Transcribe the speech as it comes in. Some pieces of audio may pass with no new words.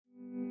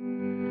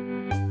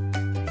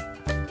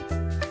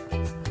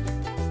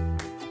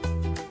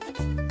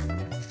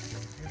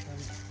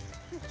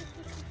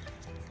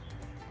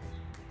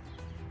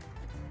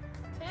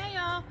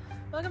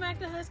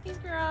Husky's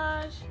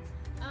Garage.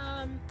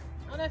 I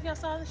don't know if y'all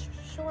saw the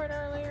short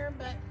earlier,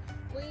 but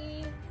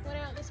we went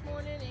out this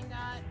morning and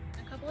got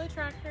a couple of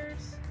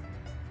tractors.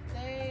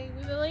 We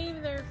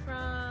believe they're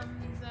from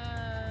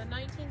the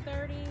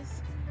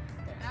 1930s.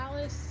 They're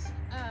Allis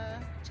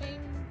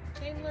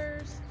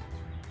Chalmers,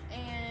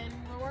 and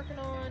we're working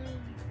on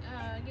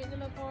getting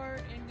them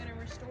apart and going to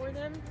restore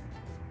them.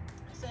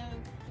 So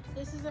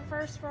this is the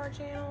first for our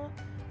channel.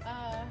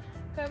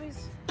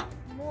 Kobe's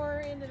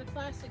more into the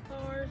classic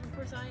cars, of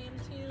course I am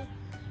too,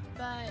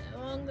 but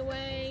along the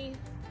way,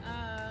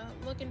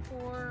 looking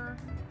for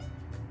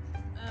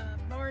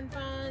barn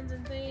finds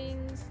and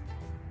things,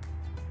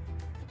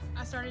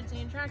 I started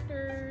seeing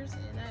tractors,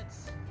 and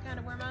that's kind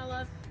of where my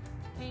love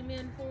came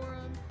in for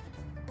them.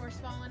 Of course,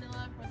 falling in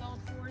love with old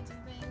Fords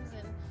and things,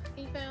 and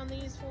he found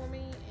these for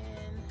me,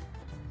 and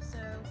so,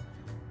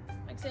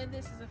 like I said,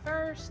 this is the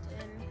first,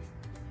 and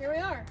here we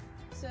are.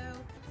 So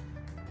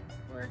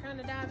we're kind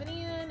of diving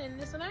in, and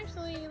this one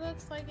actually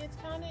looks like it's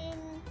kind of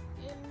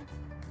in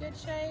good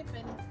shape,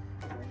 and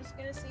we're just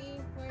gonna see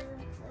where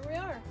we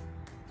are.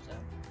 So.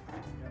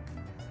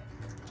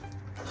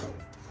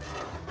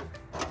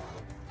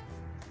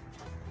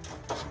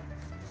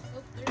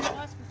 Oh, there's a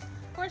wasp.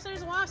 Of course,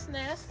 there's a wasp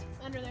nest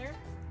under there.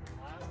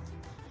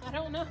 I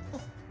don't know.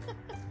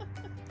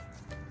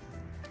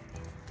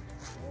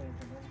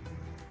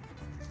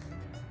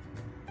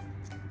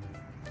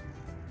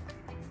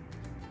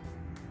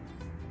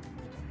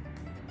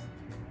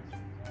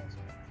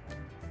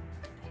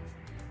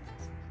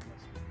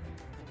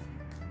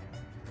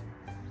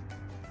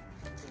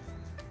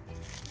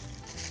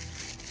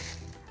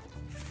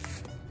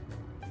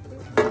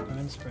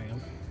 Spray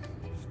them.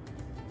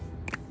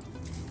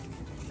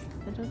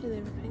 I told you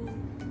they were pinging.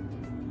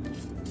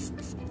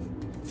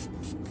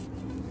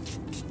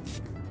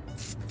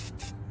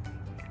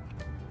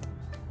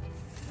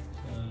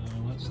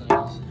 What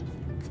size?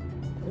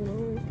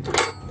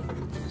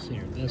 Let's see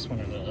here, this one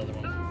or the other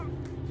one?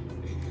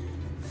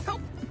 Oh.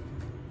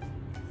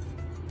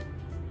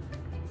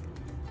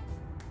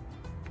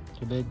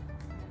 Too big?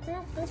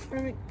 Yeah, that's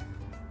perfect.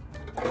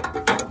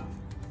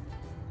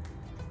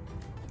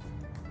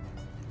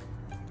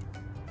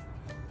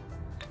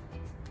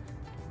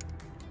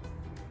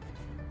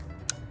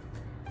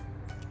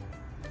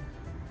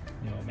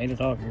 You want me to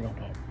talk or you're gonna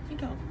talk? You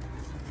talk.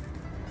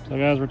 So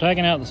guys, we're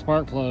taking out the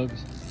spark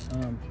plugs.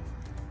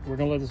 We're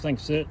gonna let this thing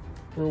sit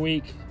for a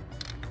week.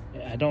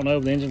 I don't know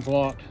if the engine's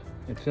locked.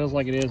 It feels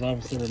like it is.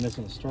 Obviously we're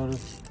missing a starter.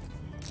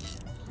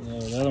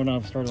 The other one I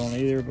haven't started on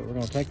either, but we're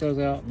gonna take those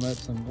out and let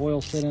some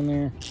oil sit in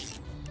there.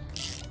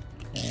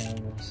 And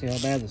we'll see how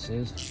bad this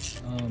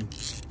is.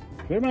 If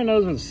everybody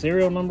knows what the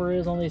serial number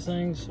is on these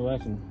things, so I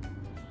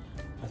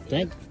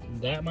think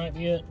that might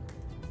be it,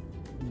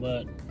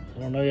 but I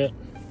don't know yet.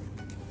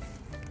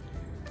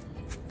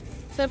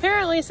 So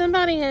apparently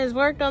somebody has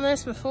worked on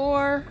this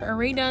before, or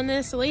redone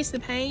this, at least the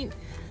paint,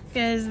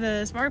 because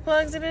the spark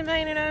plugs have been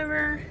painted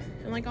over,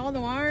 and like all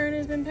the wiring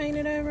has been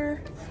painted over.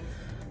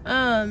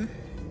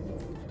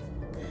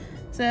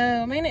 So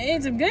I mean,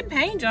 it's a good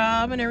paint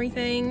job and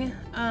everything,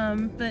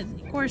 but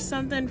of course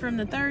something from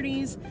the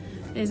 30s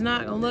is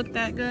not gonna look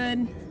that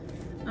good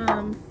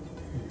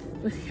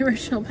with the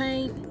original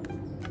paint.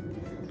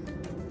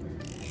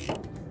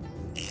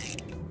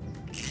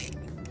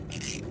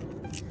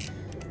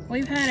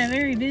 We've had a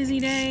very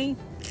busy day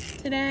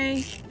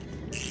today.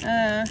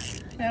 Got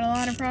a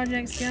lot of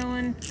projects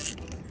going.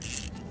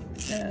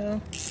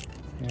 So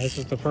this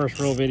is the first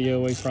real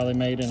video we've probably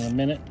made in a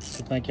minute.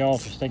 So thank y'all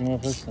for sticking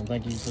with us, and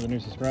thank you for the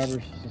new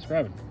subscribers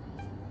subscribing.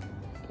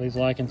 Please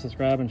like and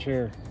subscribe and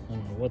share. I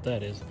don't know what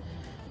that is.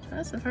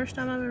 That's the first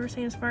time I've ever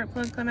seen a spark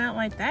plug come out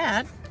like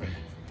that.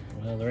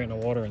 Well, there ain't no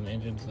water in the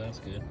engine, so that's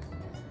good.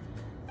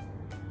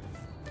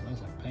 Smells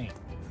like paint.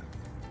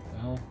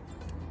 Well,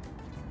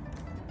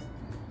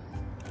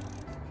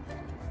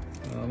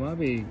 it might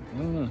be, I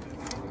don't know,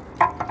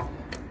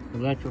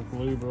 electric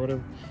lube or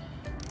whatever.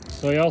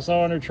 So y'all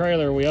saw in our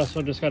trailer, we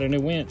also just got a new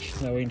winch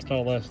that we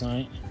installed last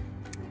night.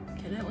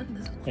 Okay, that one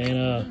doesn't.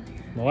 And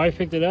my wife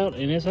picked it out,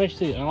 and it's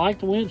actually, I like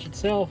the winch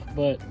itself,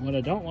 but what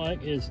I don't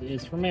like is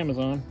it's from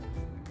Amazon.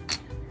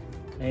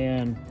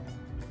 And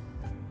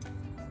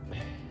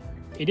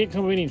it didn't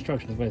come with any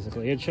instructions,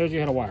 basically. It shows you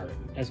how to wire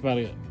it. That's about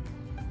it.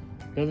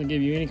 It doesn't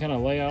give you any kind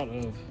of layout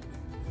of,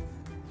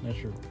 that's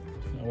your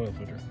oil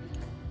filter.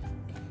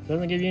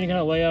 Doesn't give you any kind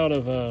of layout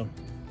of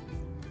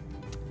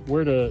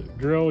where to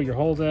drill your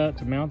holes at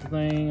to mount the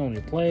thing on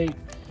your plate.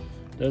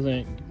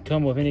 Doesn't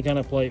come with any kind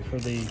of plate for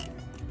the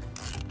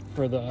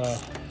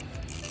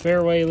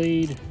fairway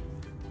lead.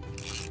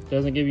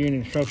 Doesn't give you any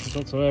instructions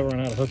whatsoever on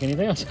how to hook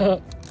anything else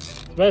up.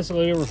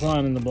 Basically, we were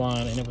flying in the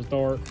blind, and it was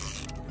dark,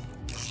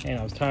 and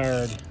I was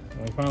tired,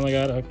 and we finally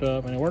got it hooked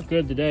up, and it worked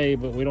good today,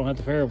 but we don't have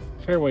the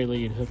fairway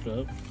lead hooked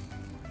up.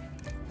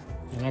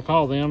 And I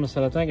called them and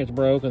said, I think it's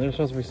broke, and they're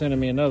supposed to be sending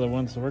me another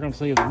one, so we're going to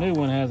see if the new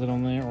one has it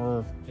on there,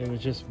 or it was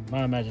just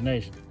my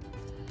imagination.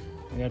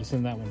 We got to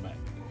send that one back.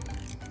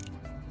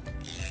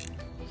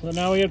 So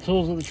now we have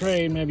tools of the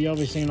trade. Maybe y'all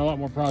be seeing a lot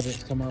more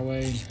projects come our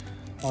way,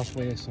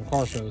 possibly some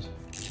car shows.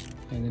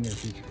 in the near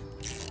future.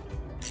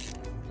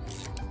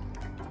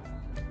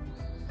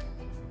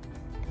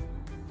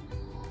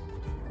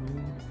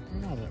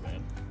 Not that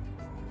bad.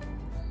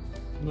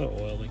 A little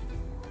oily.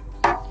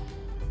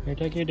 Here,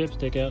 take your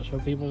dipstick out, show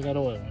people it's got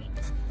oil in it.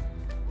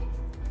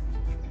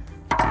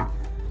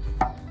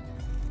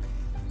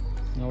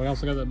 Now we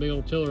also got that big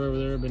old tiller over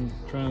there I've been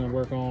trying to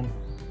work on.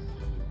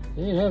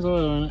 It has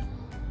oil in it.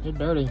 It's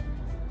dirty.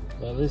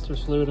 But at least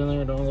there's fluid in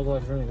there. It don't look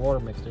like there's any water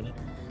mixed in it.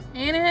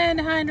 And it had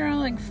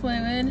hydraulic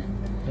fluid.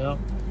 Yep.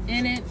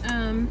 And it,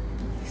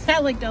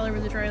 that leaked all over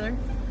the trailer.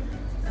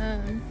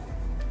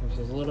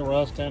 There's a little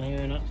rust down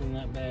here, nothing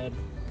that bad.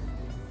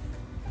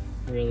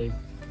 Really.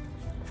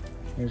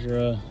 Here's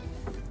your,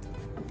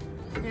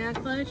 yeah,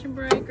 clutch and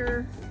brake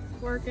are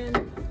working.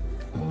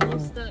 All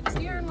stuck.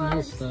 Steering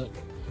wheel stuck.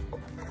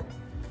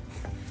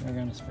 We're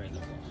gonna spray this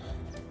off.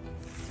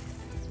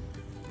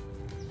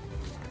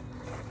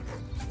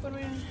 What are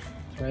we doing?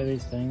 Try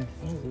these things.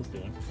 What is this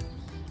doing?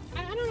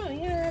 I don't know.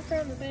 You gotta wrap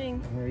around the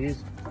thing. We're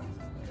using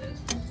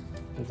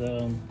it's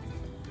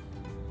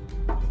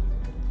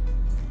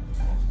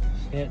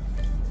hit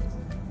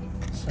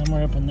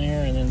somewhere up in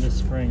there, and then this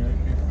spring right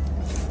here.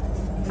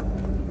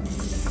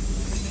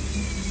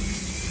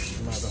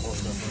 You might have to hold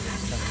it up when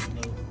it's kind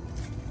of low.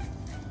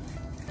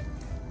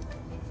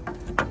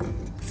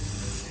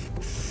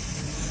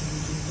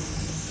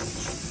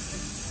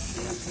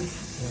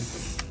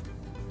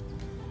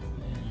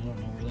 I don't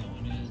know where that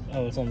one is.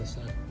 Oh, it's on the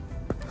side.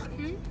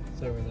 Hmm?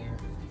 It's over there.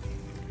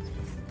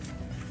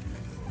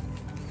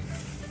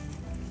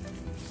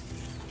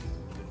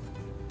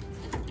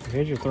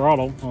 Here's your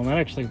throttle. Oh, that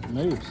actually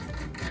moves.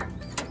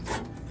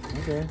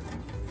 Okay.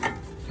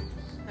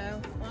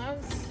 Oh, well, I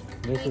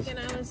was thinking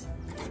I was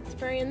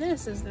spraying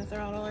this as the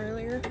throttle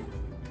earlier.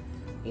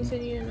 You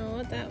said you didn't know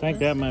what that was. I think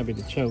that might be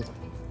the choke.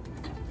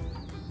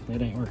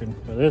 It ain't working.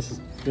 But this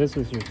is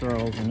your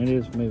throttles, and it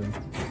is moving.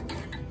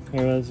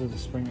 Here, this is the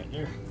spring right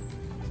there.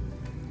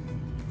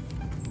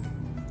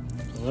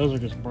 So those are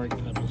just brake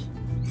pedals.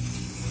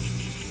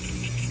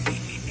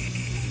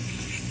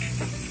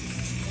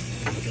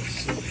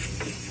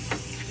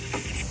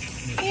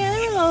 Yeah,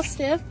 they were a little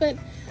stiff, but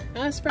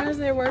I was surprised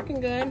they were working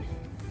good.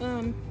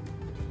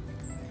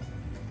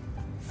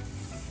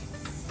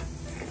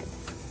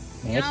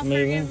 Y'all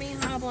forgive me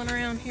hobbling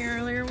around here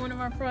earlier. One of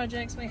our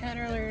projects we had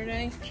earlier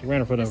today. She ran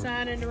her foot over.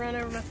 Decided to run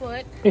over my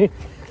foot. So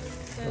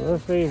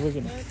let's see if we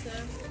can. That's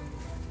a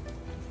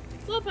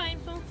little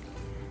painful.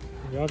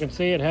 Y'all can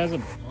see it has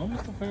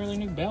almost a fairly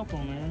new belt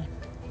on there.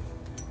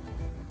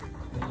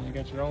 And you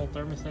got your old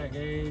thermostat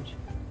gauge.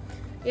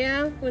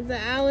 Yeah, with the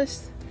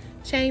Allis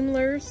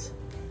Chalmers.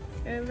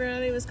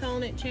 Everybody was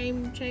calling it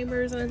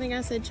Chambers. I think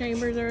I said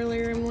Chambers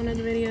earlier in one of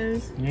the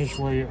videos. And here's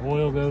where your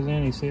oil goes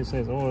in. You see it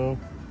says oil.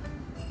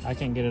 I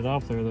can't get it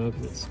off there though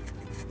because it's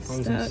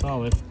frozen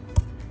solid.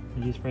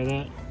 Did you spray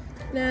that?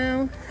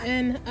 No,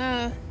 and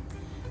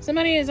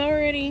somebody has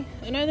already,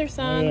 another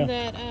sign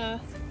that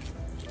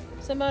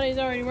somebody's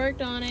already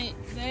worked on it.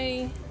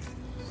 They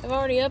have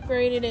already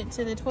upgraded it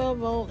to the 12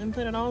 volt and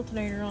put an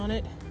alternator on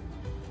it.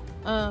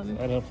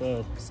 That helps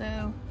us.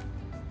 So,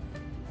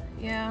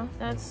 yeah,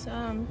 that's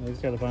We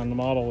just gotta find the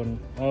model, and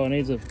it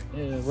needs a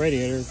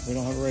radiator. We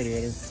don't have a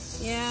radiator.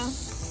 Yeah.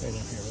 Right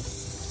down here, though.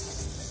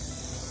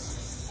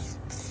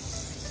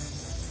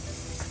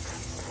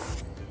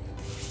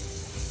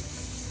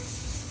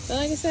 But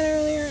like I said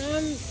earlier,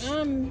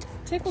 I'm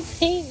tickled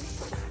pink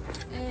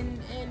and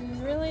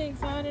really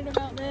excited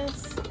about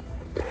this.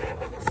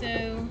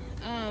 So,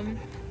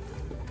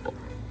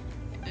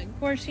 of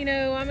course, you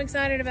know, I'm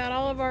excited about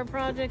all of our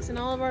projects and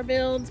all of our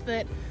builds,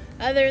 but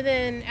other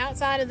than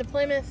outside of the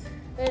Plymouth,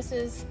 this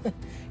is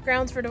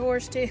grounds for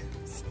divorce too.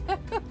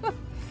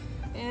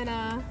 And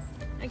I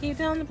keep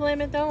telling the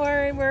Plymouth, don't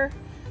worry, we're,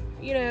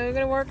 you know,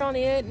 gonna work on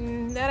it,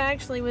 and that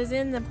actually was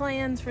in the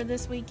plans for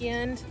this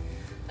weekend.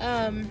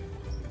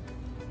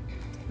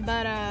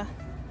 But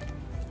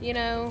you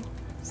know,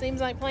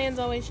 seems like plans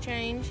always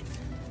change.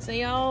 So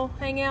y'all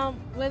hang out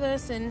with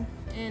us and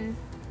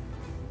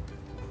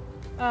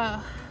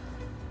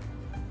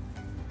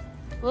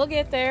we'll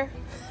get there.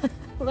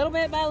 Little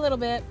bit by little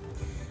bit.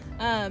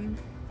 Like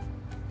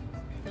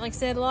I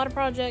said, a lot of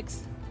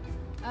projects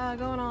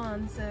going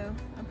on, so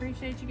I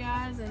appreciate you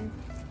guys and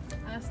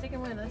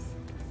sticking with us.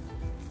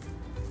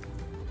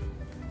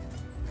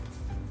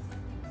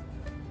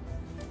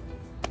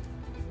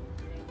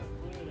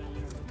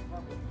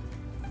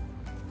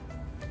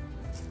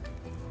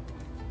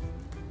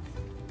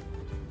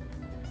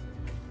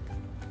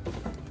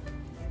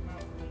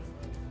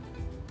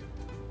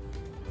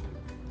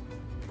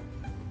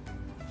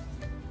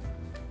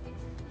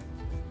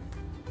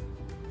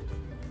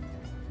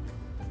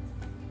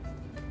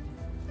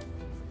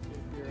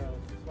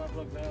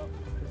 Look out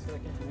for a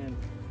second, and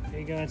then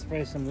you go and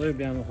spray some lube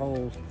down the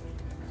holes,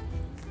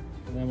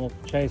 and then we'll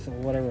chase it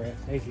with whatever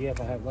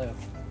ATF I have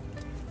left.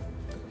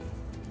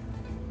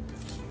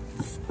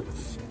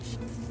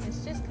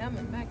 It's just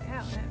coming back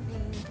out. That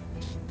means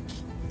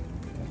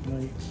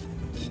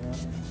Yeah.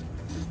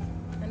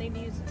 I need to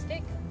use a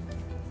stick.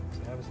 Does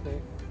it have a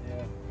stick?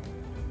 Yeah.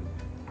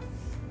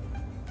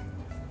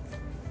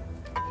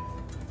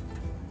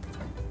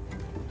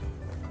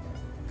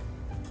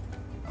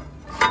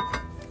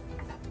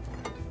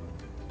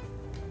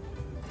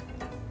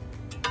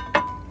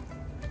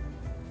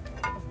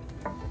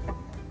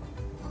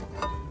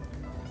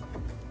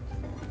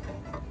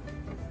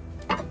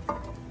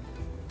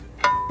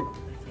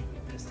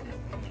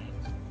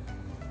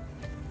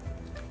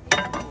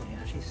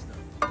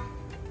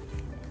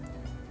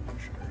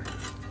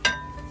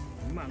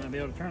 not be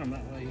able to turn them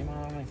that way. You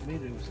might not make me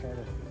do a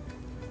starter.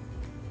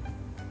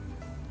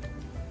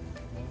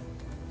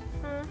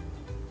 Huh?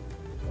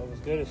 Well, as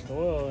good as the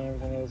oil and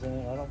everything else in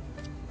it, I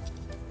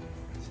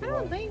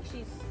don't think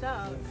she's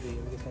stuck. We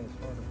just need a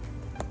starter.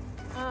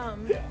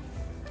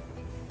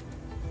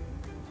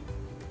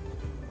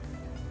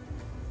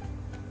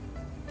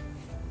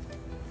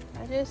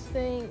 I just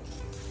think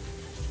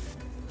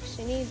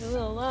she needs a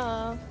little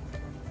love.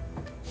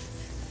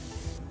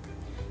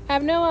 I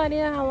have no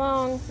idea how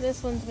long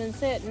this one's been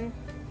sitting.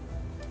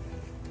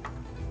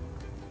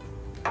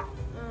 I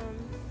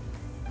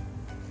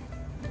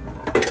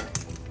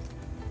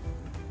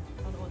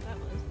don't know what that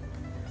was.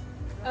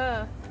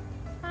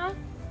 Huh?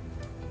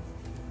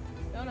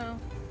 Don't know.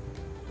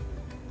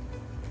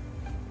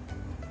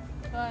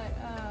 But,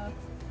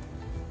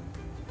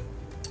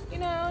 you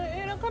know,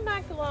 it'll come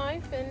back to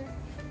life and,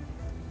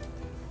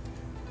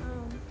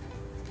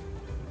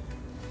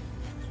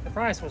 The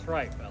price was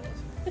right, fellas.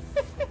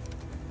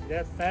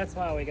 That's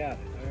why we got it,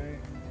 alright?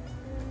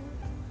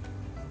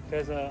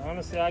 Because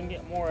honestly, I can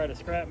get more out of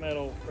scrap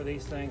metal for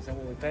these things than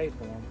what we paid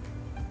for them.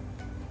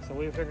 So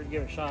we figured to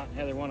give it a shot.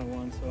 Heather wanted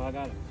one, so I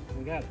got it.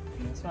 We got it.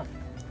 And it's fine.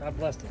 God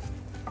blessed us.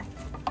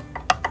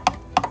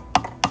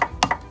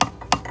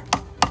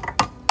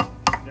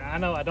 I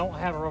know I don't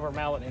have a rubber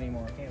mallet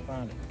anymore. I can't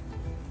find it.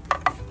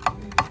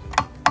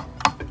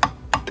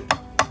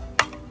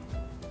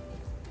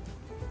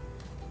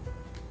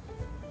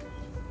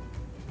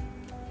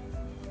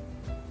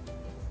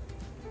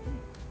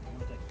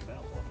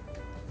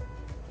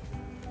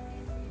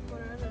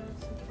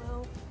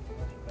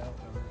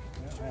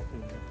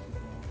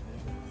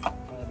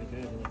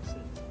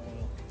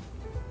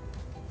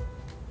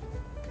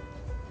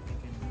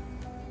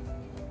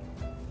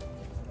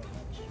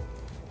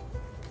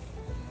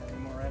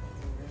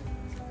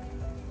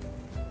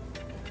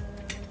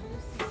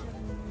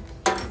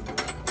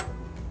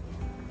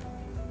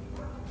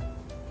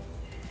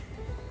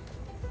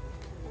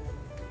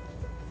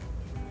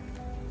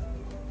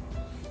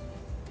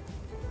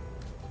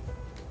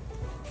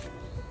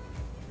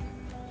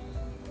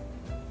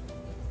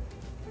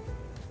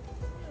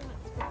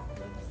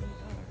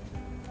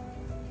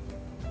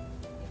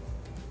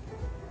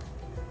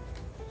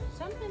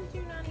 Something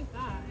 $2.95.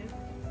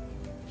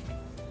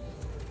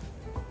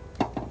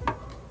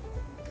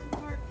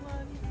 Spark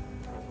plug.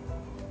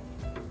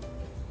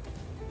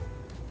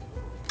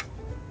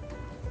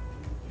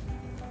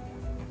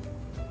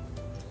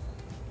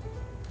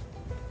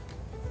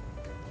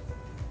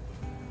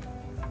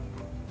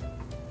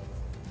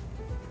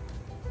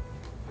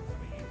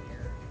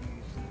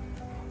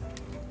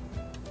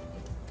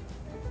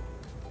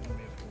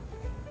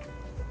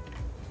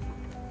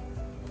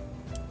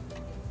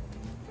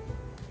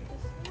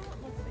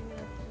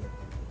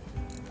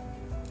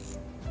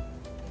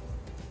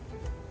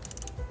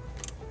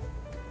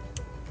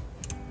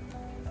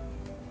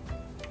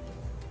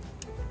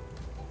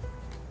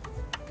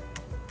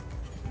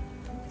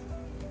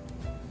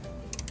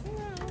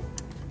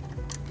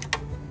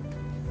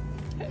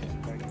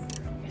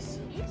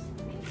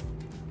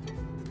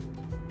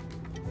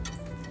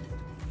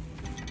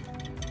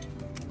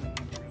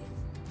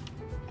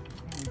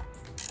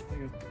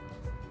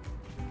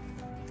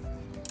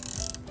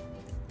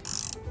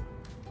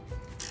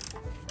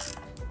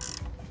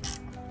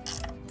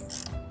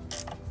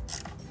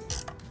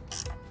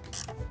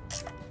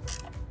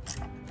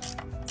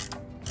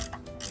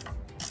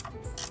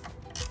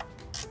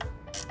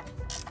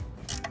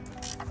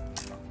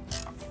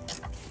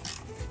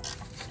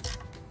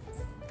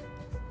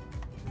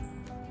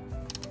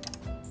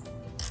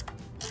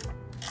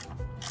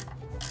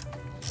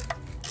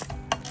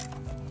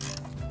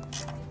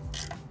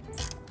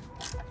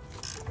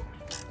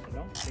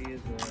 See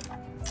is where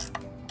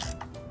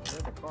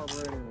the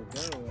carburetor will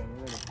go and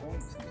where the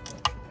points and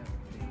stuff should have to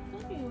be.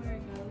 Tell me where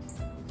it goes.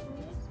 It's on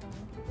this one.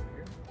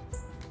 Here?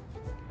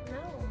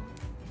 No.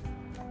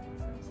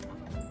 That's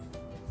fine.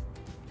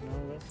 No,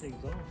 that's the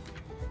exhaust.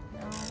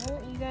 No,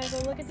 you gotta go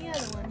look at the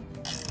other one.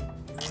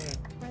 Yeah.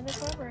 Where the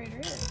carburetor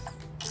is.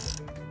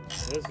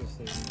 This is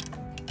the.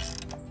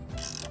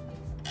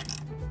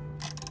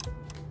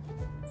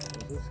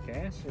 Is this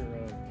gas or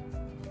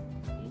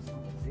Diesel.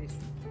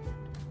 diesel?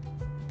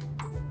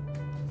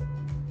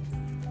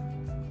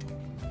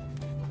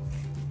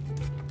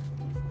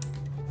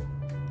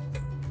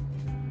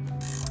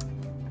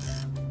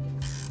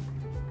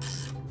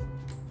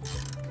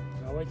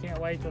 We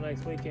can't wait till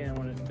next weekend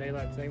when it's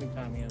daylight saving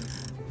time again.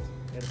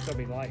 It'll still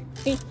be light.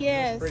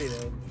 Yes. It's pretty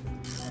though.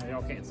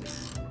 Y'all can't see.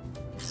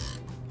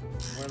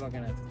 We're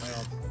looking at the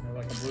clouds. They're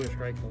like a bluish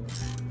gray color.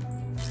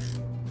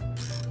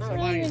 I'm not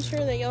really even sure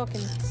that y'all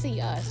can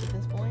see us at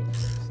this point.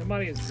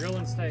 Somebody is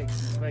grilling steaks.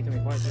 It's making me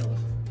quite jealous.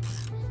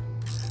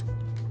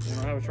 We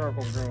don't have a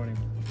charcoal grill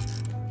anymore.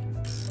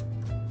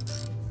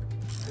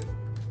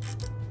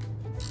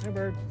 Hey,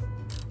 bird.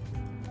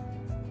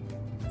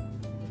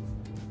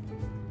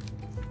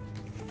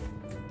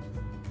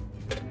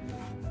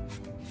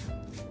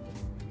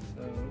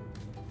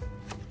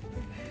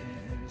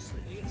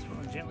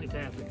 Gently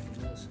tap it for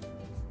this.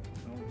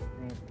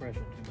 Don't pressure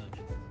too much.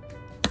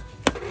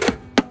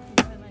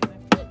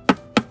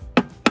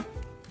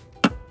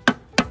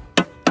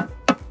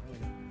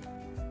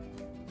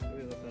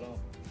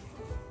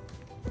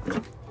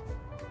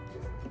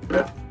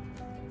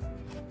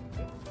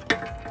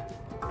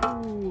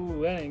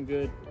 Ooh, that ain't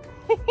good.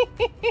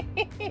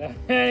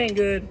 That ain't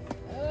good.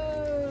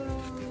 Oh.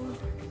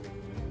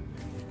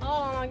 Hold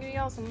on, I'll give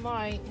y'all some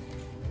light.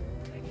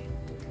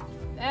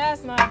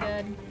 That's not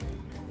good.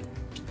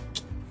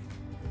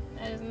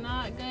 That is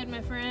not good,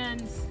 my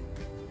friends.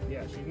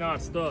 Yeah, she's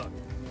not stuck.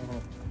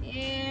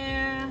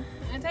 Yeah,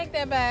 I take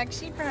that back.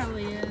 She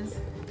probably is.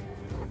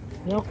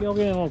 Y'all get a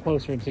little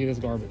closer and see this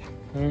garbage.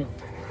 All right.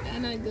 That's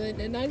not good.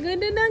 That's not good.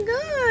 That's not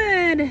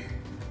good. Yeah,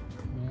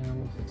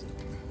 we'll fix it.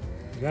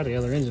 You got the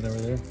other engine over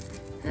there.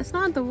 That's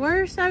not the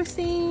worst I've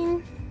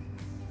seen,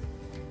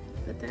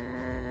 but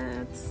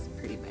that's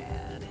pretty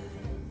bad.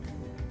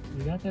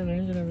 You got the other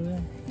engine over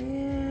there?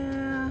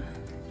 Yeah.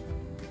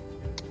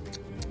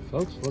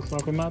 Folks, looks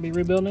like we might be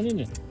rebuilding an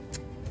engine.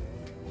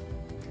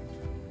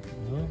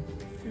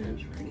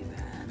 That's pretty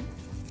bad.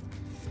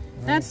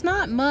 That's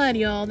not mud,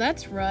 y'all.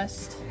 That's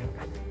rust.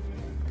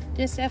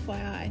 Just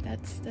FYI,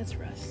 that's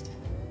rust.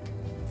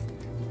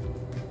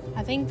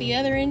 I think the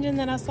other engine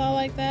that I saw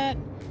like that,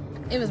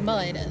 it was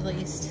mud at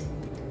least.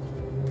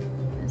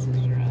 This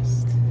is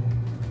rust.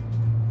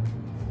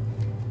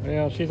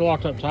 Well, she's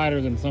locked up tighter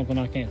than something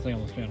I can't see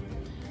on this channel.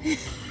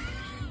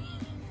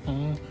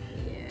 Yeah.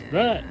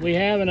 But we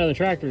have another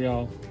tractor,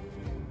 y'all.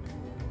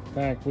 In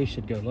fact, we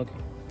should go look.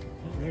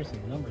 Oh, there's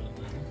some numbers on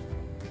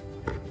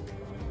that.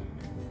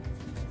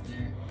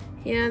 There.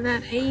 Yeah,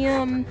 that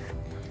AM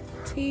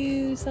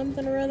 2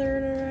 something or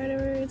other right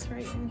over. It's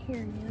right in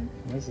here again.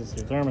 This is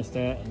your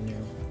thermostat and your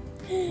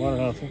water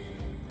hustle.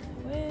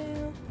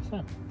 Well, It's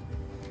fine.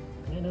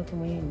 Ain't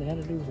nothing we ain't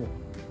had to do before.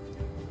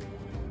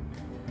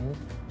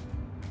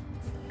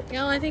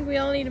 y'all, I think we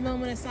all need a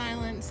moment of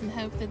silence and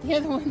hope that the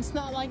other one's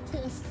not like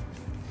this.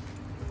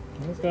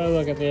 Let's go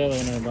look at the other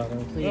one, everybody.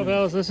 So,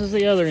 fellas, this is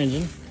the other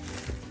engine.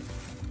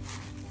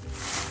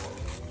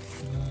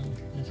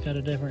 It's got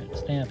a different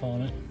stamp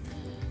on it.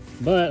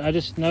 But I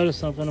just noticed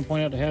something to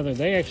point out to Heather.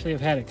 They actually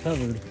have had it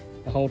covered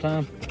the whole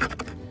time.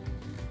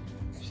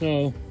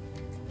 So,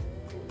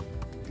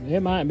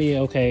 it might be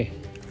okay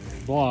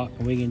block,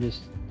 and we can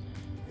just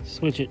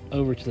switch it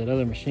over to that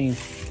other machine.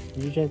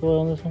 Did you check the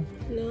oil on this one?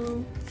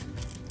 No.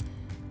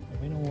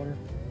 There's no water.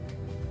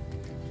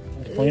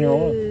 That's cleaner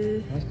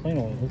oil. That's clean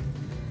oil.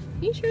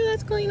 You sure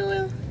that's clean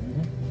oil?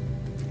 Mm-hmm.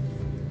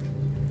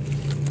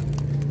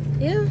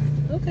 Yeah,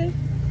 okay.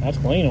 That's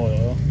clean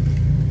oil.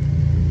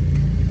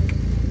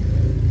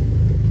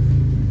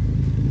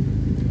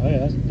 Oh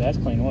yeah, that's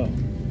clean oil.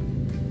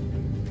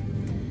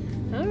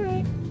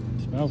 Alright.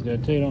 Smells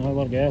good too, don't have a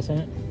lot of gas in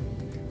it.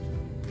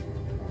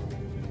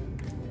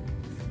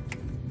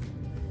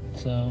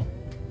 So,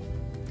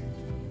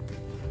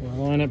 we're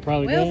going to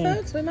probably Well,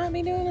 folks, we might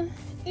be doing an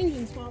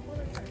engine swap on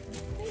our tractor.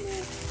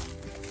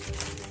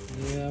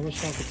 Yeah, I wish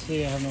I could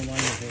see. I have no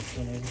mind with this.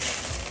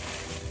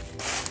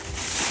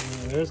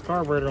 There's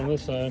carburetor on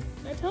this side.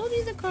 I told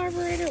you the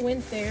carburetor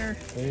went there.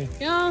 See?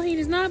 Y'all, he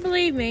does not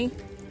believe me.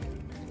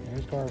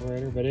 There's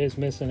carburetor, but it's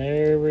missing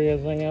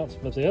everything else.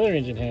 But the other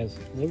engine has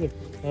the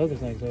other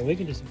things. So we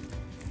can just,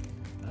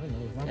 I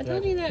don't know. I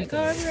told you that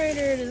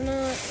carburetor does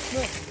not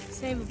look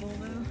savable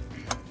though.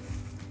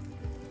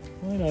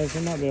 Who knows?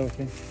 We might be able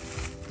to.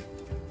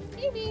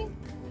 Maybe.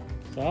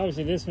 So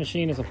obviously this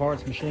machine is a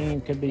parts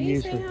machine. Could be Please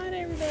used say for hi to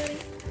everybody.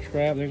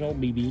 scrap. There's old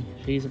BB.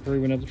 She's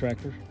approving of the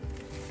tractor.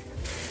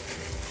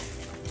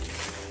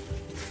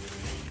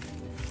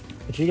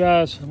 But you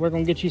guys, we're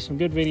going to get you some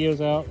good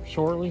videos out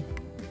shortly.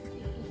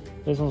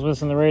 This one's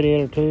missing the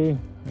radiator too,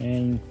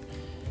 and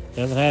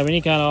doesn't have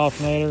any kind of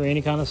alternator,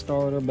 any kind of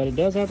starter, but it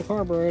does have the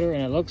carburetor,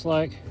 and it looks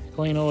like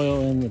clean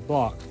oil in the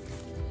block.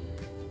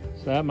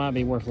 So that might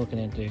be worth looking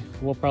into.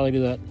 We'll probably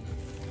do that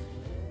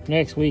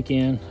next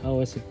weekend. Oh,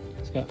 it's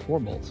got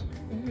 4 bolts.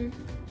 Mm-hmm.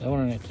 That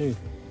one in it too.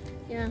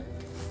 Yeah.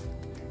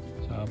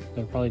 So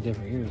they're probably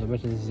different years. I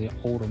bet you this is the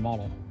older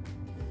model.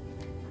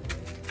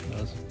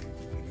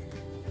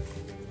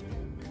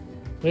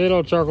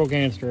 Little charcoal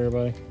canister,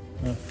 everybody.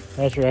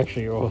 That's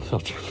actually your oil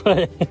filter,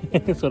 but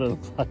that's what it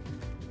looks like.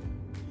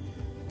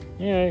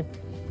 Anyway,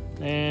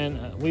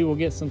 and we will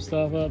get some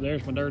stuff up.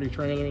 There's my dirty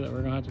trailer that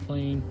we're gonna have to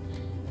clean.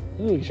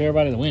 Ooh, we can show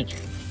everybody the winch.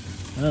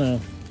 I don't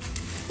know.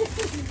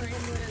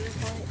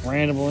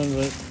 Random ones,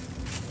 but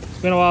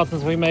it's been a while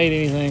since we made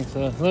anything.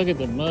 So look at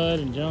the mud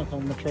and junk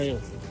on the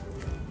trailer.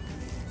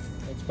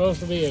 It's supposed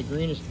to be a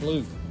greenish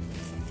blue.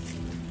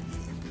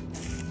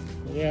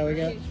 But yeah, we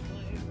got.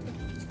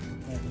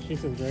 She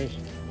says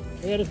gracious.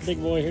 We got this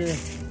big boy here.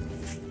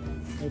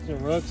 It's a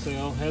rug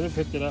sale. Heather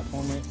picked it up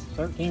for me. It's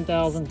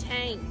 13,000.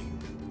 Tank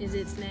is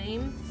its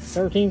name.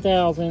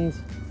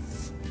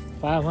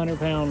 13,500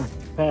 pound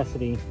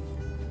capacity.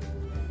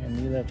 And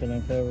you left it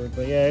uncovered.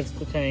 But yeah, it's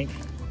the tank,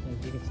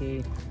 as you can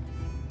see.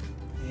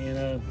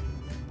 And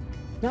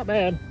not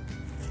bad.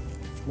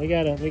 We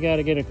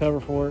gotta get a cover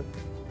for it.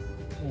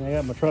 And I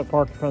got my truck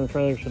parked in front of the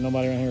trailer so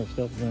nobody around here will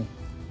steal it.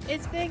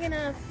 it's big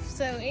enough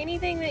so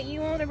anything that you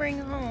want to bring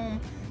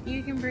home,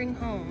 you can bring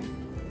home.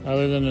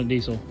 Other than a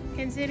diesel.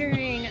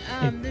 Considering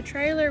the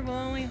trailer will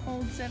only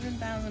hold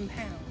 7,000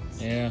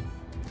 pounds. Yeah,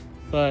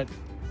 but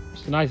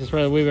it's the nicest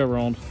trailer we've ever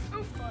owned.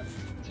 Oh, God.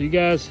 So you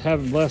guys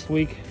have a blessed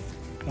week.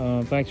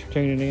 Thanks for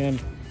tuning in.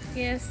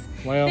 Yes.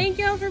 Well, thank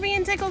y'all for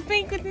being tickled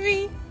pink with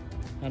me.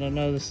 I don't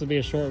know, this will be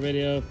a short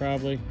video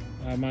probably.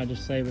 I might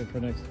just save it for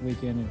next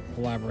weekend and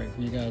collaborate for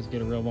you guys,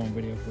 get a real long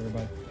video for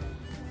everybody.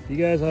 You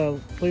guys,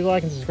 please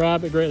like and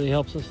subscribe. It greatly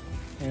helps us,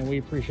 and we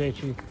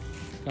appreciate you.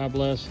 God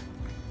bless.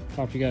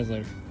 Talk to you guys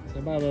later.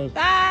 Say bye, Buzz.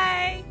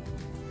 Bye.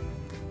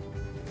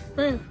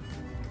 Brew.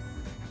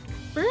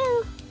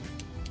 Brew.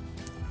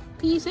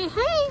 Can you say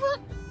hey? What?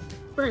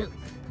 Brew.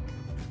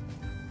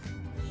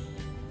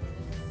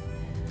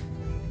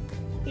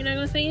 You're not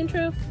gonna say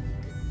intro?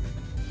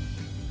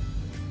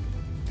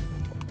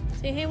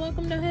 Say hey,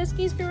 welcome to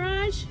Husky's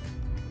Garage.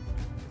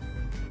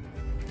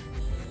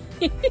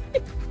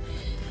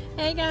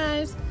 Hey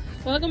guys,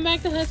 welcome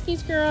back to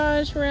Husky's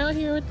Garage. We're out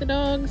here with the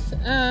dogs.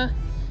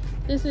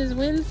 This is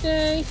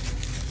Wednesday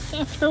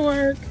after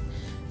work.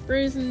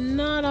 Brew's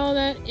not all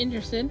that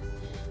interested.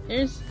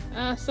 There's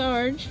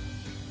Sarge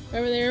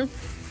over there.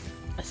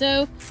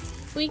 So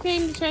we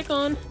came to check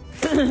on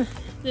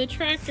the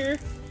tractor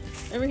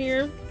over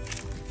here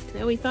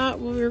that we thought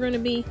we were going to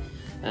be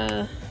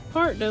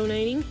part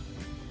donating,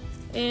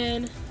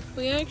 and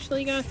we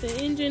actually got the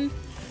engine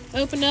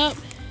opened up.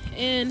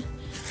 And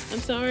I'm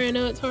sorry, I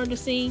know it's hard to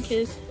see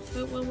because,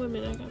 oh, well, wait a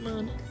minute,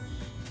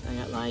 I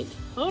got light.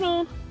 Hold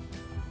on.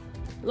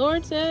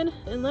 Lord said,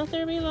 and let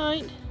there be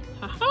light.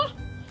 Haha.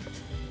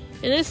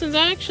 And this is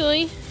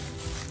actually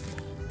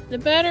the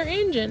better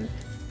engine,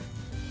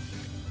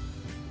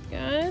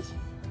 guys.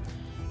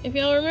 If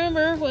y'all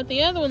remember what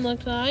the other one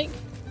looked like,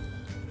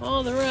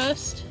 all the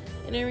rust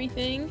and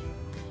everything,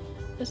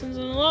 this one's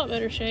in a lot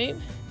better shape.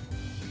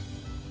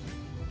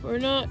 We're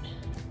not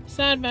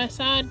side by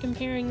side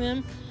comparing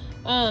them,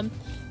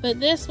 but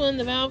this one,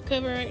 the valve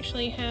cover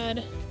actually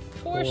had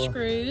four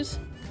screws,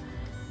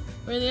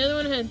 where the other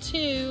one had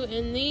 2,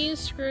 and these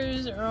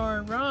screws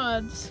are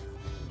rods,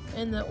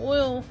 and the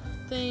oil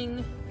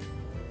thing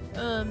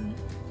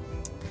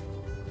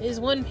is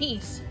one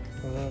piece.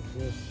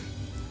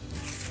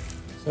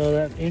 So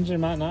that engine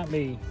might not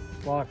be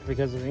locked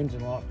because of the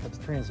engine lock, but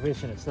the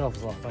transmission itself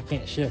is locked. I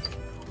can't shift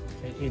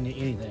into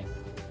anything.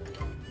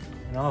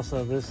 And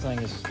also this thing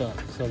is stuck.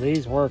 So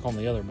these work on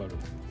the other motor.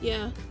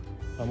 Yeah.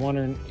 I'm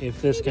wondering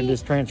if this can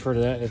just transfer to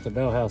that if the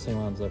bell housing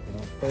lines up or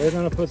not. But they're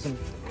gonna put some,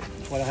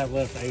 what I have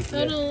left,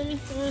 ATF. Hold on, I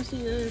want to see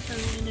the other side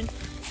of the engine.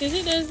 Because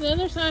it does, the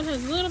other side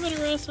has a little bit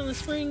of rust on the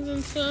springs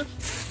and stuff,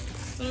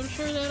 but I'm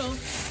sure that'll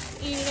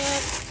eat it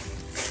up.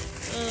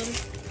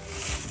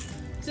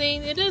 See,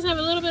 it does have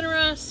a little bit of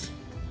rust,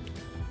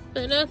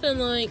 but nothing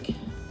like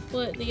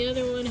what the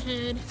other one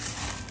had,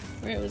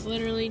 where it was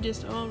literally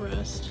just all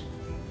rust.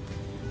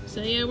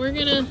 So yeah, we're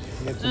gonna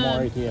get some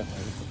more ATF.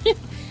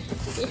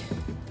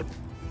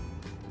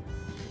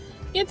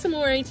 Get some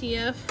more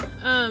ATF,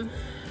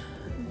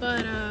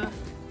 but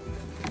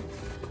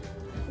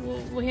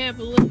we have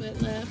a little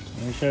bit left.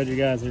 And we showed you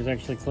guys there's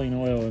actually clean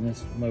oil in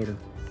this motor.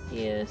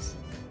 Yes.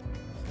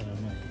 So,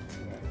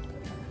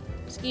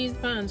 excuse the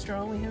pine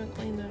straw, we haven't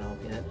cleaned that off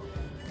yet.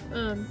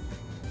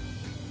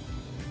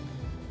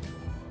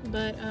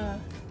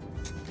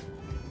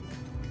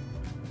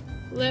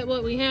 Let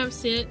what we have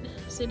sit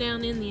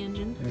down in the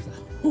engine. There's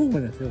a hole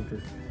in the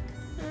filter.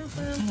 Well,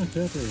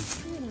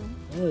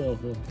 Oil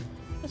filter.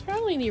 it's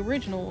probably the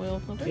original oil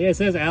filter. Yeah, it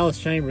says Allis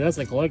Chalmers. That's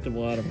a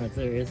collectible item right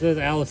there. It says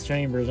Allis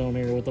Chalmers on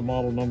here with the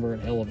model number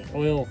and element.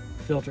 Oil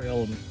filter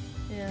element.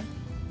 Yeah.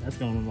 That's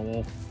going on the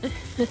wall.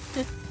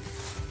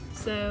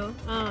 So,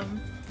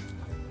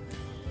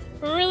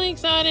 we're really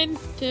excited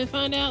to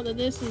find out that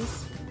this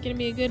is going to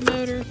be a good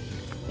motor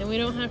and we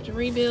don't have to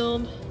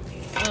rebuild.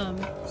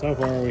 So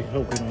far, we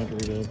hope we don't have to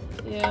rebuild.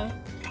 Yeah.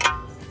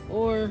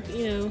 Or,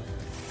 you know,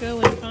 go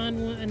and find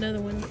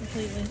another one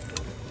completely.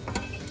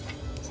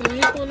 So we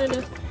just wanted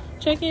to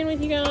check in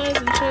with you guys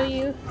and show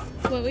you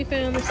what we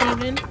found this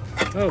evening.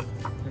 Oh,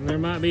 and there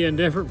might be a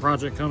different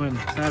project coming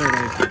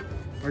Saturday.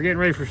 We're getting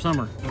ready for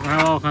summer. We'll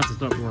have all kinds of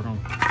stuff to work on.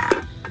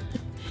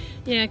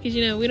 Yeah, because,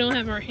 you know, we don't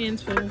have our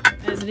hands full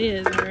as it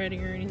is already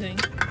or anything.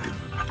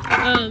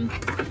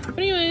 But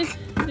anyways,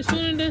 just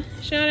wanted to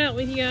shout out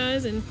with you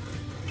guys and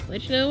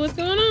let you know what's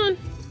going on.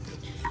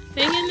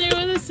 Hang in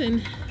there with us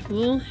and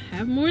we'll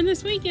have more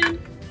this weekend.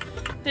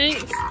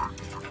 Thanks.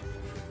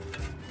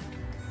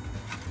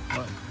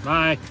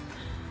 Bye.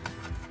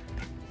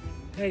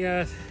 Hey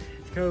guys,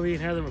 it's Kobe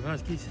and Heather with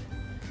Huskies.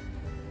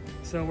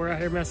 So we're out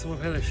here messing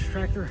with Heather's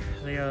tractor,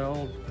 the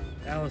old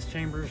Allis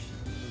Chalmers.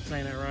 I'm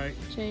saying that right?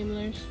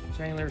 Chalmers.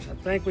 I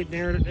think we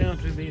narrowed it down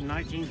to be a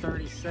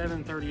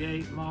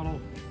 1937-38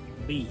 model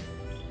B.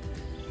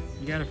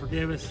 You gotta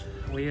forgive us.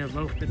 We have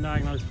both been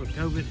diagnosed with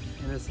COVID,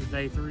 and this is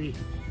day 3.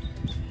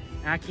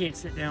 I can't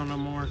sit down no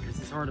more because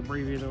it's hard to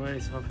breathe either way,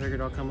 so I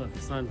figured I'll come let the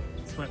sun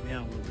sweat me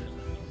out a little bit.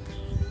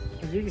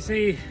 As you can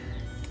see,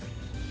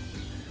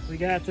 we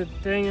got the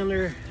thing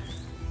under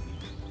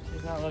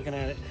He's not looking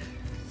at it.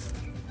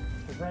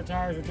 The front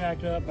tires are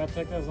jacked up. I'll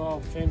take those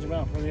off, change them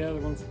out for the other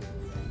ones.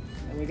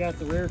 And we got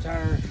the rear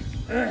tire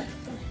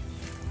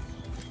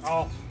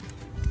off.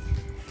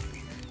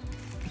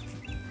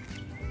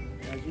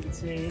 As you can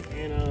see,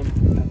 and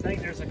I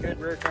think there's a good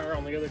rear tire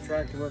on the other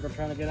tractor we're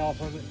trying to get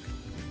off of it.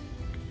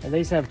 And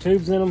these have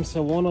tubes in them,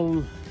 so one of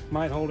them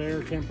might hold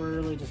air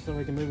temporarily just so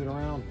we can move it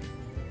around.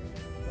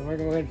 So we're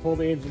gonna go ahead and pull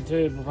the engine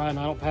tube, providing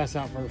I don't pass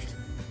out first.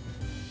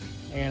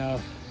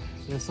 And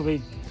this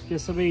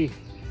will be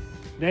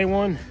day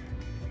one,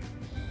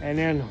 and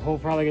then we'll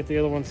probably get the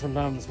other one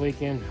sometime this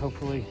weekend.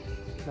 Hopefully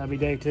that'll be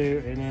day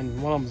two, and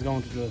then one of them's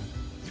going to the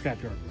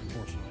scrapyard,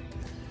 unfortunately.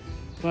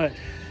 But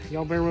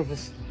y'all bear with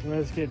us.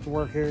 Let's get to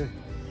work here.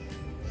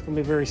 It's gonna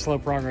be very slow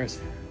progress.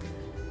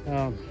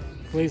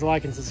 Please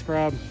like and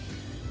subscribe,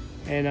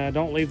 and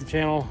don't leave the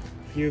channel.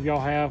 A few of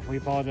y'all have. We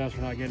apologize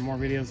for not getting more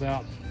videos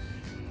out,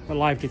 but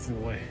life gets in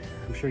the way.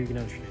 I'm sure you can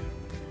understand.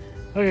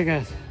 Okay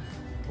guys,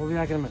 we'll be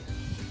back in a minute.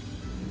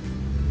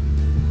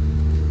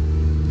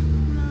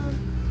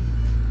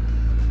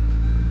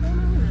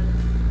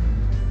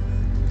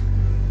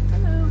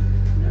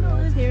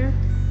 Here.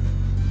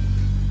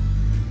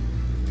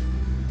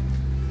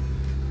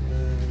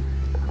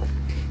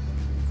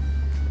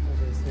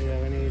 Okay, so yeah,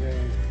 we need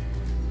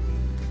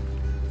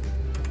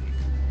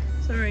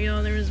Sorry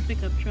y'all, there was a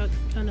pickup truck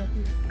kind of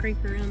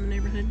creeping around the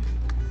neighborhood.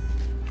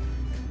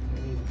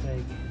 we need to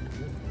take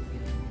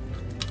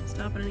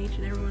Stopping at each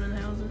and every one of the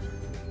houses.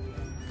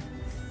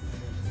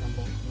 some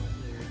bolts right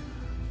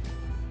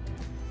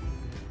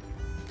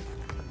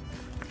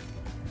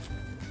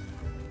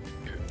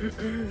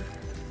there.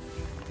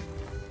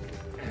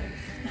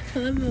 I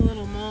love the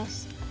little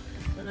moss.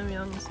 I don't know if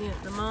y'all can see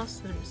it. The moss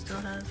that it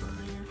still has on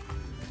there.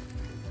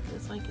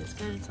 It's like it's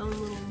got its own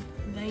little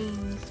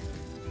veins.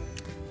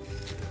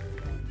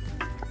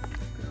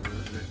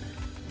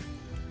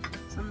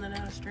 Something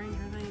out of Stranger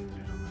Things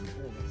or something.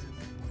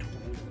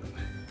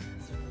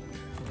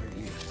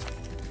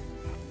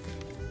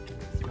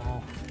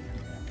 Small.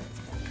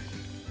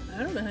 I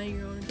don't know how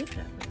you're going to get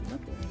that with the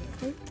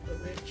muffler. The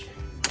rich.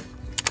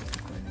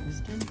 An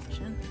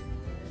extension.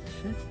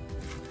 Shit.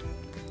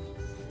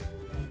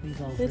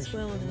 Fits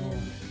well at the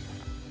end.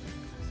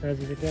 Size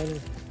of the cutter?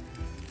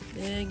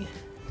 Big.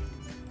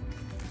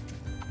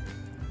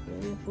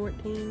 Maybe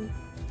 14,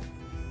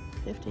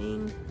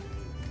 15.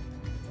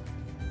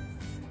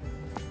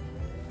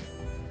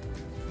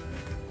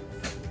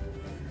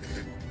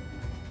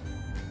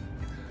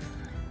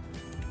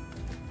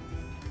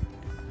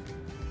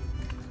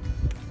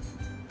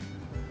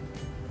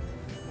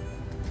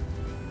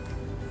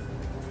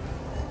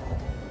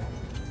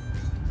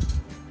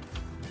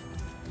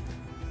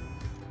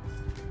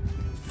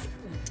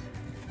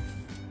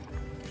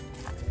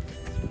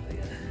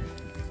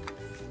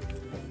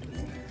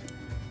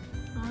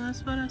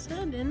 That's what I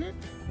said, didn't it?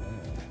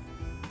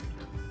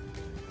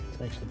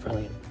 It's actually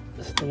probably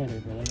the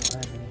standard, but I don't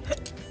have any.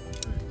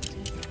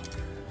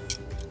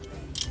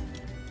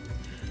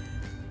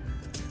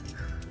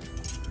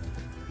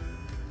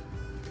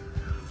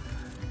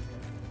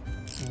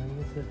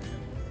 What's it?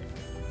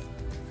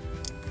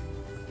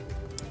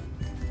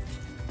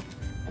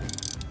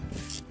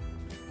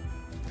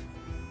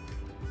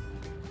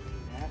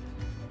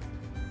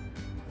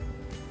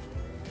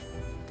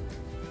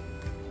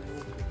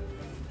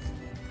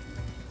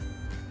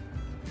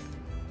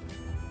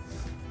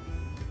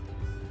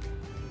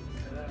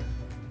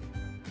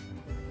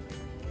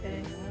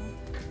 Okay.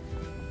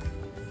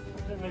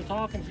 Everybody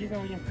talking, so you go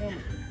in and film it.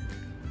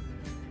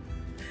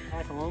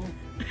 Back alone.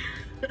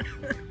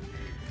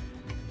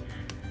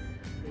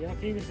 Y'all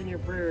keep us in your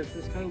prayers.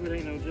 This COVID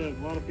ain't no joke.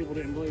 A lot of people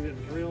didn't believe it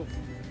was real.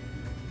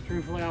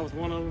 Truthfully, I was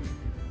one of them.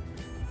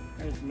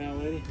 There's the male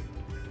lady.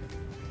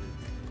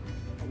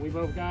 But we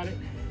both got it.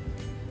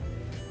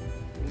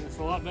 And it's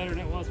a lot better than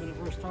it was when it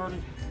first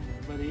started.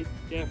 But it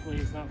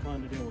definitely is not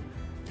fun to deal with.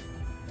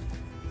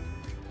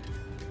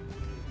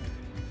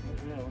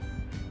 There's the other one.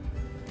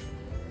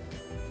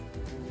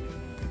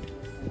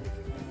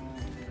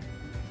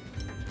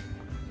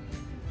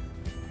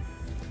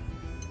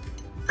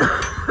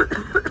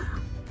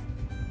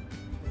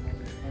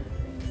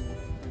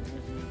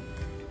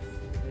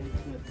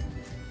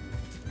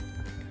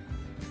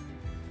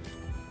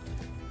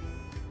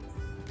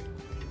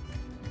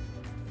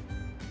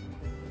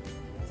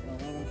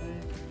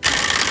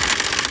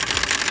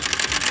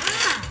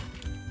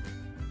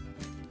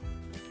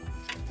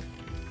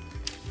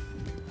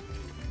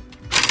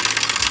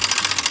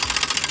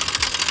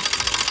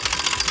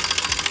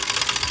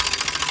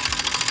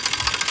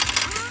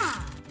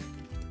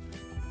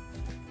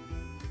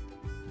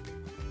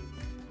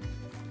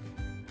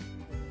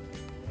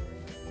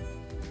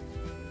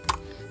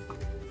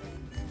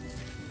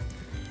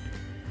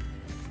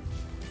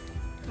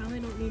 Probably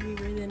don't need to be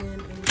breathing in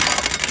any.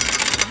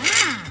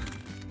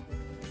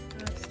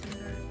 That's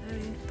standard.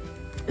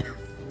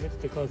 It's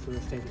too close to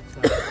the stage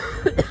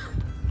itself.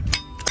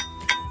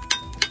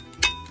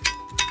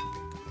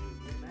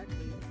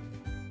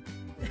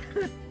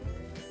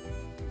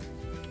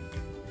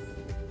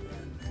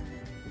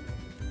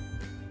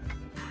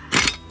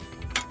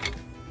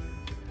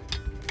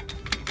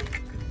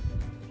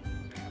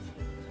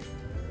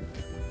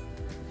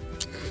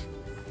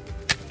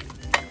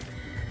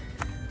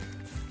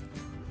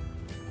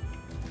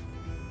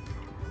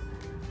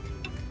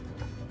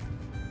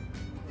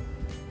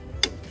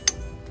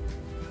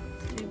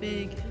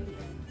 big.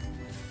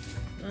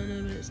 I don't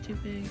know, but it's too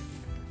big.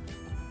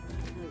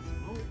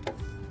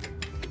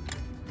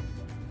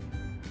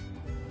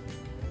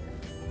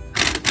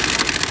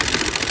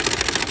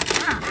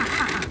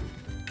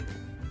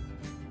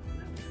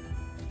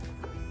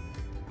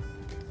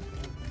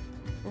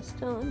 It's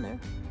still in there.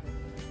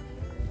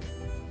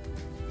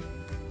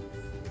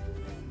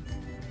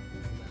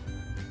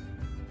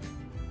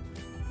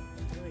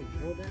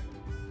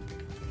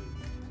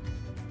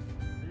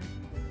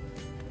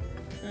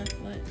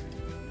 What?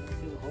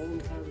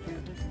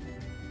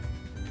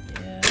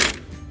 Yeah. I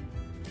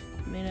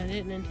mean, I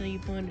didn't until you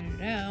pointed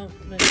it out,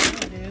 but now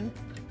I do.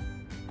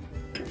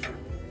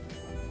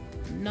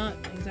 I'm not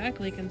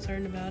exactly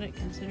concerned about it,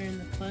 considering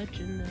the clutch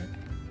and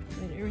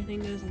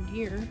everything goes in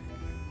gear.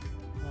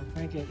 I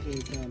think it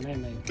is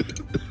man-made.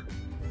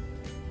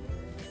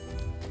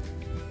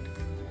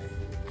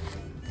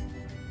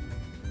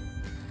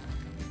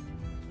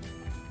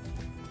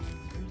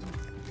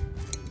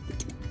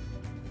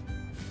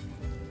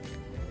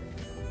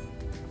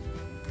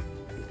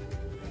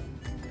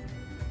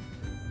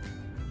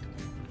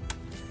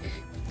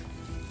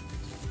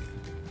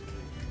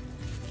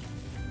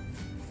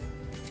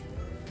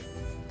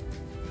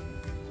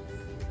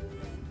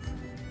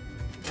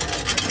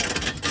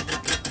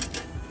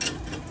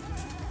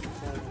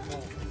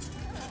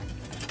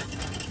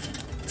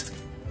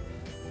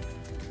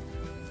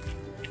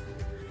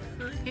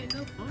 I can't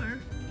go far.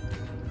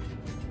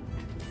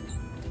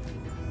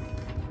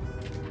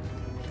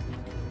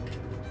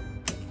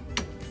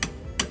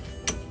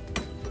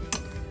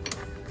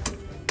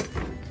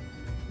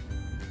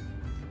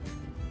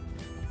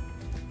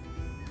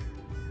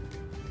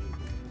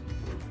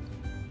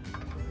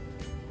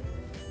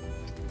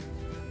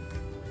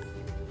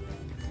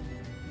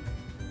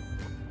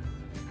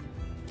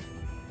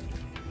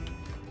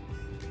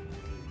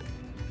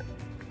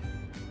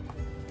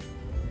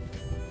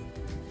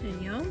 And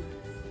y'all, I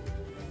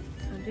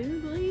do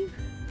believe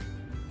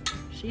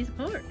she's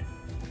apart.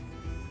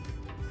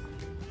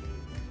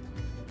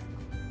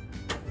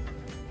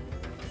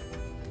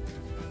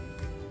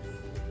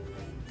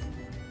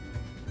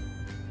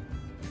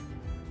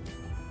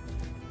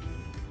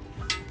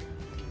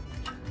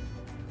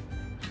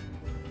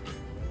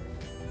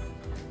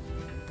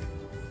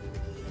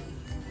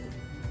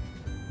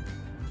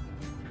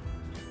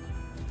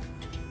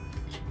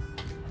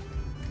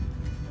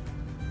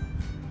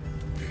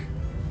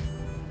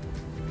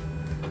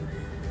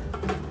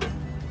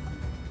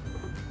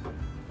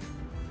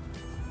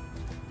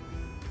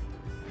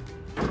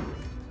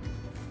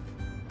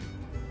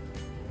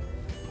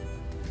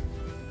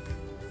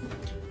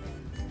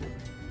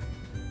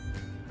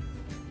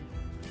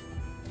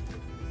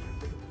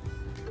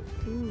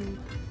 Ooh.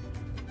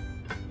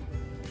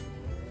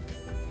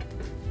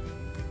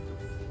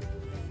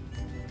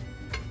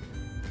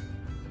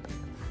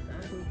 I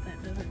hope that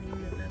doesn't mean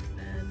that that's a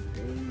bad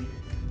thing.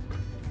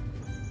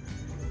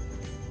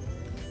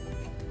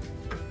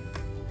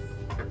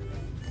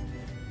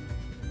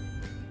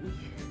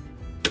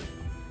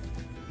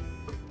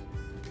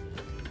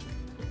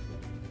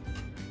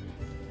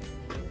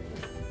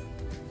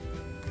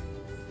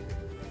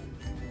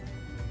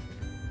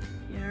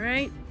 You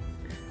alright?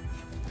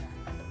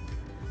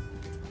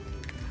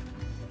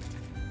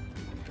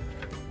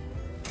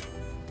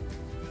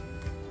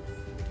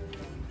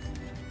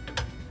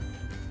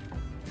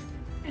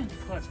 And the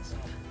clutch is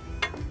stuck.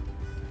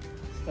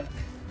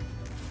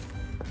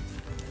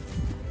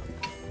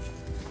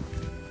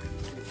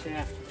 The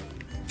shaft.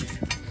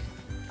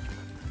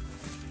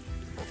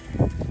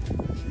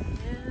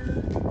 Yeah.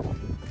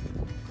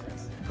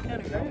 That's kind of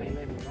Maybe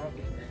groovy. rock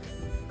it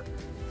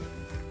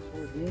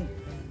towards me.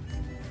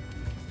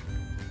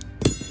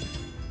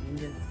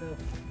 Engine itself.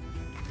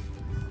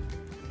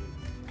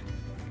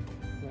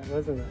 That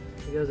wasn't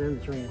it goes in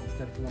the trim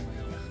instead of flowing out.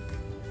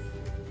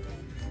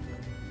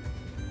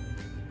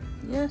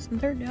 Yes, and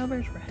third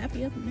divers were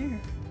happy up in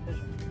there.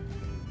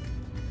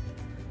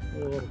 A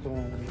little water going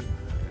on.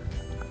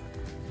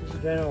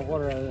 Just drain all the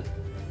water out of this.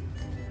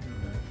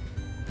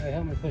 Hey,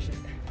 help me push it.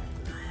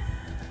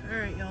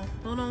 Alright, y'all.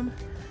 Hold on.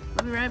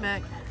 I'll be right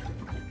back.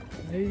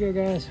 There you go,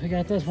 guys. We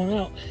got this one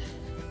out.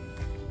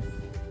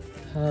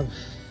 As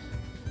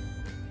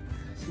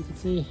you can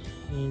see,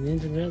 and the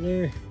engine's right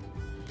there.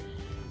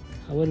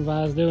 I wouldn't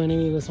advise doing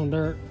any of this on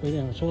dirt. We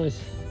didn't have a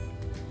choice.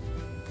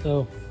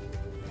 So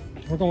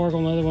we're gonna work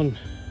on the other one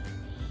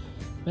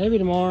maybe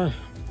tomorrow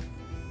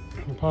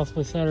or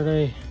possibly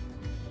Saturday.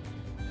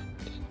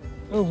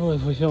 Hopefully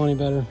if we feel any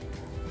better.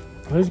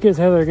 This gives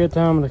Heather a good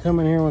time to come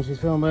in here when she's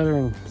feeling better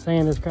and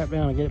sand this crap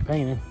down and get it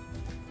painted.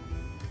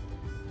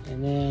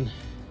 And then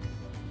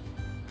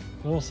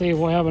we'll see if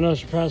we'll have another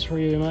surprise for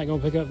you. We might go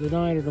pick up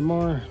tonight or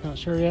tomorrow, not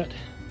sure yet.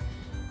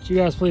 But you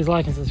guys please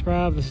like and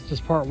subscribe. This is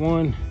just part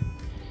one.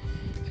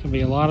 It's gonna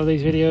be a lot of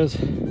these videos,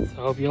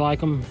 so I hope you like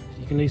them.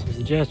 You can leave some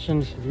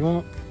suggestions if you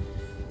want.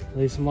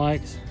 Leave some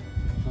likes.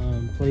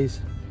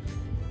 Please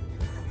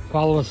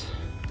follow us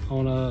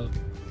on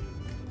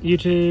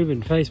YouTube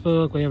and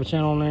Facebook. We have a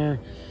channel on there.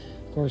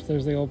 Of course,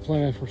 there's the old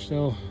Plymouth. We're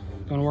still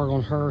Gonna work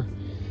on her.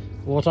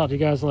 We'll talk to you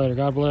guys later.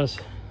 God bless.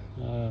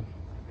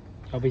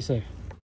 Y'all be safe.